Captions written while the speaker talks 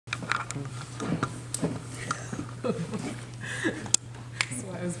That's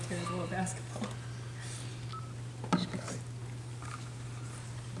why I was playing a little basketball. Scottie.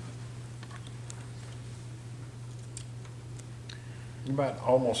 You're about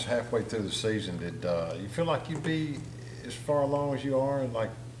almost halfway through the season. Did you feel like you'd be as far along as you are, and like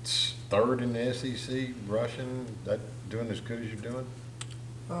third in the SEC, rushing, that doing as good as you're doing?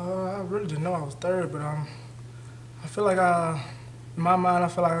 I really didn't know I was third, but I feel like in my mind, I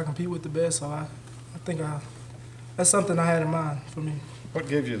feel like I compete with the best. So I think that's something I had in mind for me. What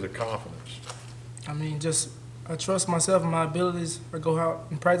gives you the confidence? I mean, just I trust myself and my abilities. I go out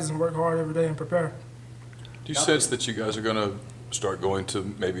and practice and work hard every day and prepare. Do you sense that you guys are going to start going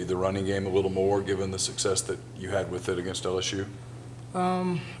to maybe the running game a little more, given the success that you had with it against LSU?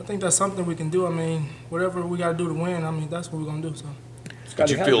 I think that's something we can do. I mean, whatever we got to do to win, I mean, that's what we're going to do. So.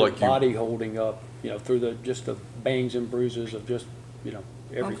 Scottie, you how's feel your like you- body holding up, through just the bangs and bruises of just, every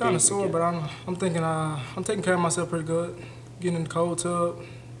I'm game kind we of sore, get? but I'm thinking I'm taking care of myself pretty good. Getting in the cold tub,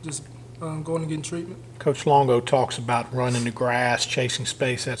 just going and getting treatment. Coach Longo talks about running the grass, chasing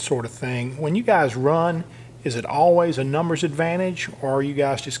space, that sort of thing. When you guys run, is it always a numbers advantage, or are you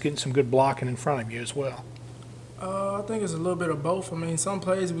guys just getting some good blocking in front of you as well? I think it's a little bit of both. I mean, some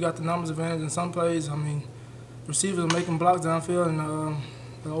plays we got the numbers advantage, and some plays, I mean, receivers are making blocks downfield, and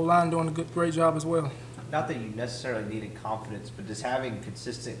the O-line doing a great job as well. Not that you necessarily needed confidence, but does having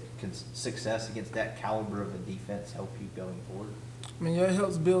consistent success against that caliber of a defense help you going forward? I mean, yeah, it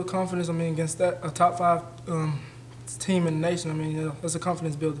helps build confidence. I mean, against a top 5 team in the nation, I mean, yeah, it's a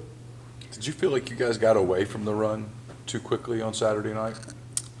confidence builder. Did you feel like you guys got away from the run too quickly on Saturday night?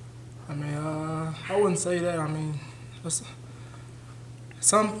 I mean, I wouldn't say that. I mean,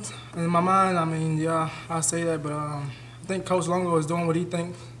 some in my mind, I mean, yeah, I say that, but I think Coach Longo is doing what he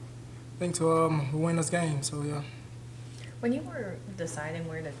think to win this game. So yeah. When you were deciding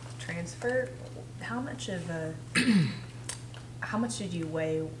where to transfer, how much did you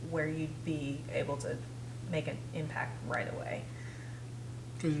weigh where you'd be able to make an impact right away?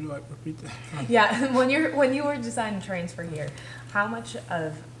 Could you repeat that? Yeah, when you were deciding to transfer here, how much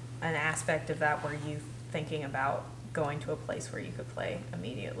of an aspect of that were you thinking about going to a place where you could play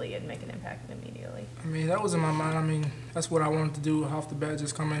immediately and make an impact immediately? I mean, that was in my mind. I mean, that's what I wanted to do off the bat,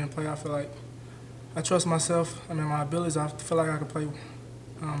 just come in and play. I feel like I trust myself. I mean, my abilities. I feel like I could play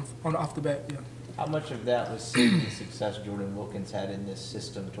off the bat. Yeah. How much of that was seeing the success Jordan Wilkins had in this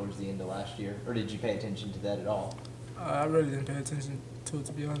system towards the end of last year, or did you pay attention to that at all? I really didn't pay attention to it,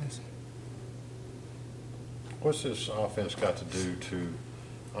 to be honest. What's this offense got to do to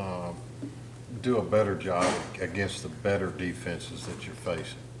do a better job against the better defenses that you're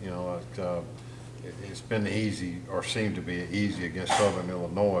facing? You know, it's been easy, or seemed to be easy against Southern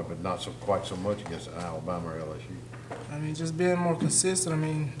Illinois, but not quite so much against Alabama or LSU. I mean, just being more consistent. I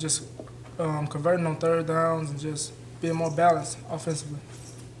mean, just converting on third downs and just being more balanced offensively.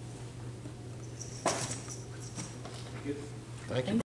 Thank you.